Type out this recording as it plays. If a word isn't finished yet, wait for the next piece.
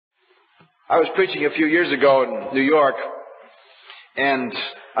I was preaching a few years ago in New York, and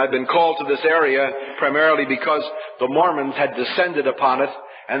I've been called to this area primarily because the Mormons had descended upon it,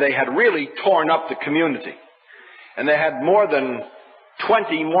 and they had really torn up the community. And they had more than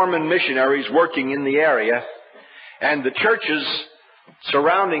 20 Mormon missionaries working in the area, and the churches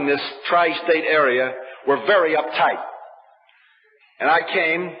surrounding this tri-state area were very uptight. And I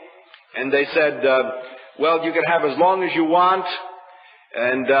came, and they said, well, you can have as long as you want,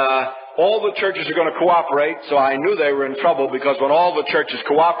 and all the churches are going to cooperate. So I knew they were in trouble, because when all the churches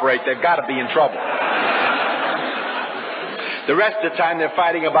cooperate, they've got to be in trouble. The rest of the time, they're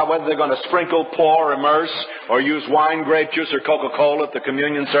fighting about whether they're going to sprinkle, pour, immerse, or use wine, grape juice, or Coca-Cola at the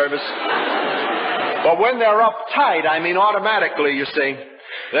communion service. But when they're uptight, I mean automatically, you see,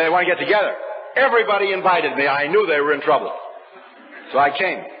 they want to get together. Everybody invited me. I knew they were in trouble. So I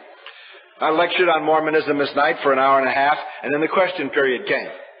came. I lectured on Mormonism this night for an hour and a half, and then the question period came.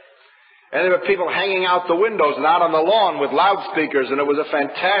 And there were people hanging out the windows and out on the lawn with loudspeakers, and it was a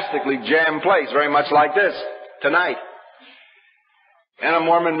fantastically jammed place, very much like this, tonight. And a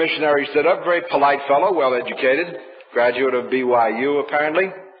Mormon missionary stood up, very polite fellow, well-educated, graduate of BYU,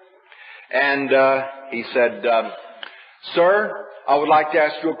 apparently. And he said, sir, I would like to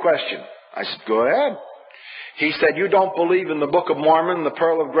ask you a question. I said, go ahead. He said, you don't believe in the Book of Mormon, the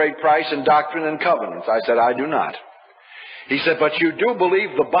Pearl of Great Price, and Doctrine and Covenants. I said, I do not. He said, but you do believe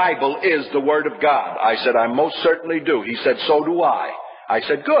the Bible is the Word of God. I said, I most certainly do. He said, so do I. I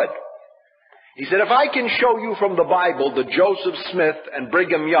said, good. He said, if I can show you from the Bible that Joseph Smith and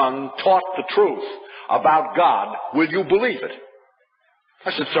Brigham Young taught the truth about God, will you believe it?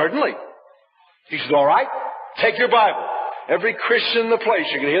 I said, certainly. He said, all right, take your Bible. Every Christian in the place,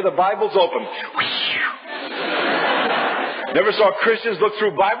 you can hear the Bibles open. Never saw Christians look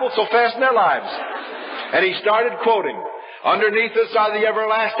through Bibles so fast in their lives. And he started quoting, underneath us are the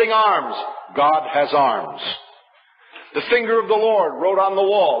everlasting arms. God has arms. The finger of the Lord wrote on the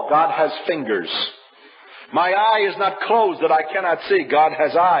wall. God has fingers. My eye is not closed that I cannot see. God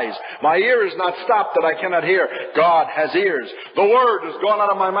has eyes. My ear is not stopped that I cannot hear. God has ears. The word has gone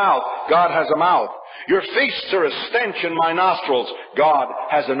out of my mouth. God has a mouth. Your feasts are a stench in my nostrils. God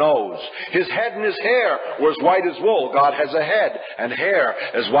has a nose. His head and his hair were as white as wool. God has a head and hair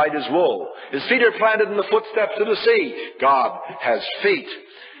as white as wool. His feet are planted in the footsteps of the sea. God has feet.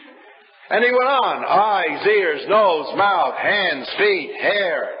 And he went on. Eyes, ears, nose, mouth, hands, feet,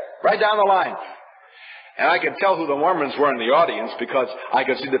 hair. Right down the line. And I could tell who the Mormons were in the audience because I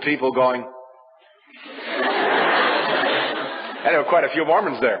could see the people going. And there were quite a few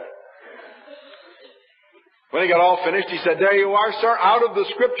Mormons there. When he got all finished, he said, there you are, sir, out of the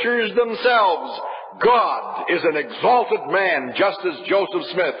scriptures themselves. God is an exalted man, just as Joseph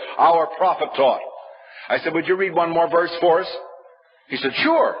Smith, our prophet, taught. I said, would you read one more verse for us? He said,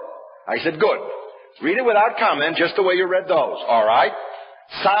 sure. I said, good. Read it without comment, just the way you read those. All right.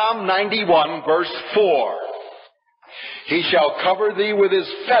 Psalm 91, verse 4. He shall cover thee with his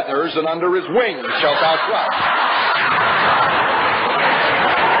feathers, and under his wings shalt thou trust.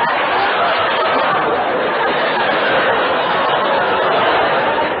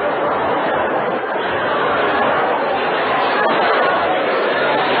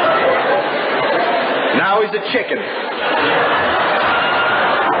 Now he's a chicken.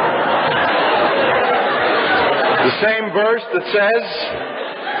 The same verse that says,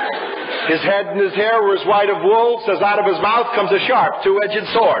 his head and his hair were as white of wool, says out of his mouth comes a sharp, two-edged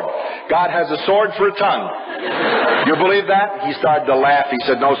sword. God has a sword for a tongue. You believe that? He started to laugh. He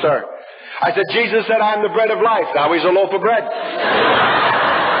said, no, sir. I said, Jesus said, I am the bread of life. Now he's a loaf of bread.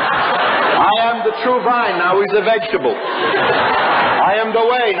 I am the true vine. Now he's a vegetable. I am the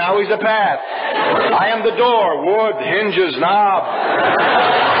way. Now he's a path. I am the door, wood, hinges, knob.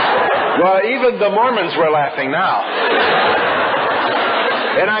 Well, even the Mormons were laughing now.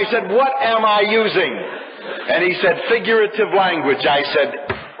 And I said, what am I using? And he said, figurative language. I said,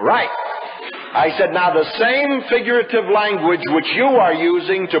 right. I said, now the same figurative language which you are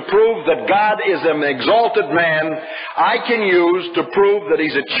using to prove that God is an exalted man, I can use to prove that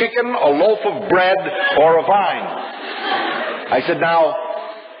he's a chicken, a loaf of bread, or a vine. I said, now,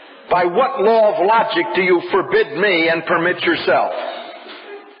 by what law of logic do you forbid me and permit yourself?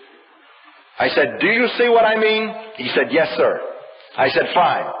 I said, do you see what I mean? He said, yes, sir. I said,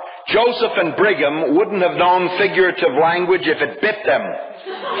 fine. Joseph and Brigham wouldn't have known figurative language if it bit them.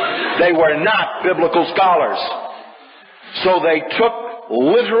 They were not biblical scholars. So they took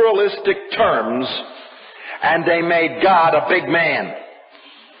literalistic terms and they made God a big man.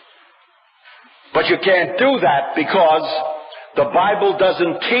 But you can't do that because the Bible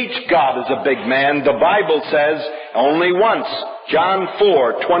doesn't teach God as a big man. The Bible says only once, John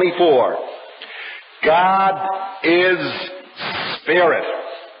 4:24. God is spirit.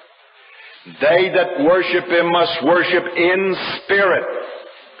 They that worship him must worship in spirit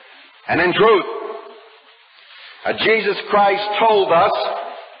and in truth. Jesus Christ told us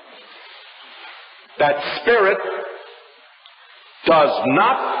that spirit does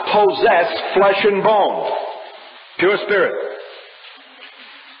not possess flesh and bone. Pure spirit.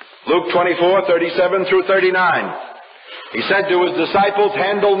 Luke 24:37 through 39. He said to his disciples,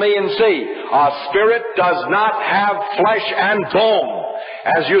 "Handle me and see. A spirit does not have flesh and bone,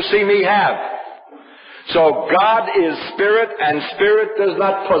 as you see me have." So God is spirit, and spirit does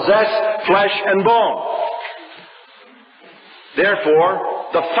not possess flesh and bone. Therefore,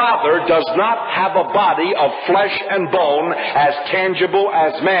 the Father does not have a body of flesh and bone as tangible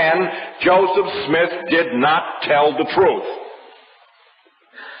as man. Joseph Smith did not tell the truth.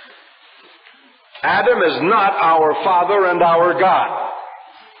 Adam is not our Father and our God.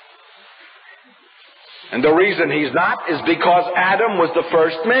 And the reason he's not is because Adam was the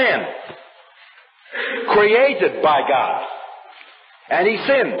first man, created by God. And he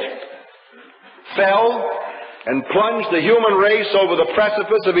sinned, fell, and plunged the human race over the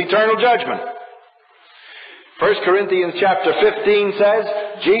precipice of eternal judgment. 1 Corinthians chapter 15 says,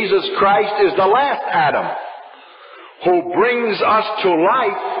 Jesus Christ is the last Adam, who brings us to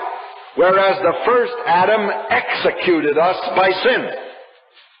life, whereas the first Adam executed us by sin.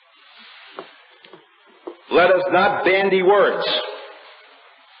 Let us not bandy words.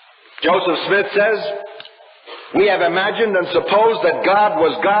 Joseph Smith says, "We have imagined and supposed that God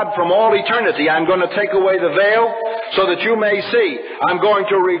was God from all eternity. I'm going to take away the veil so that you may see. I'm going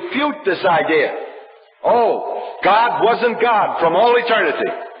to refute this idea. Oh, God wasn't God from all eternity.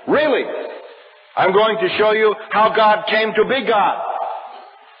 Really? I'm going to show you how God came to be God."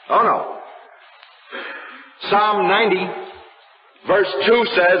 Oh no. Psalm 90, verse 2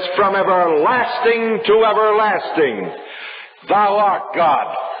 says, "From everlasting to everlasting, thou art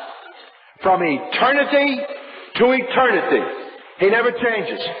God." From eternity to eternity. He never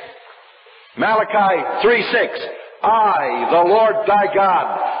changes. Malachi 3:6, "I, the Lord thy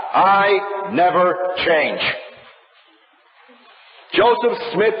God, I never change." Joseph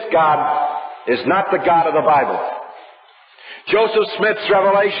Smith's God is not the God of the Bible. Joseph Smith's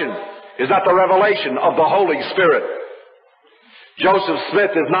revelation is not the revelation of the Holy Spirit. Joseph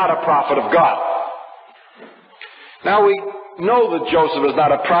Smith is not a prophet of God. Now we know that Joseph is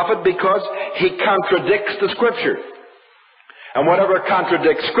not a prophet because he contradicts the Scripture. And whatever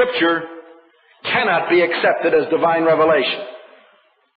contradicts Scripture cannot be accepted as divine revelation.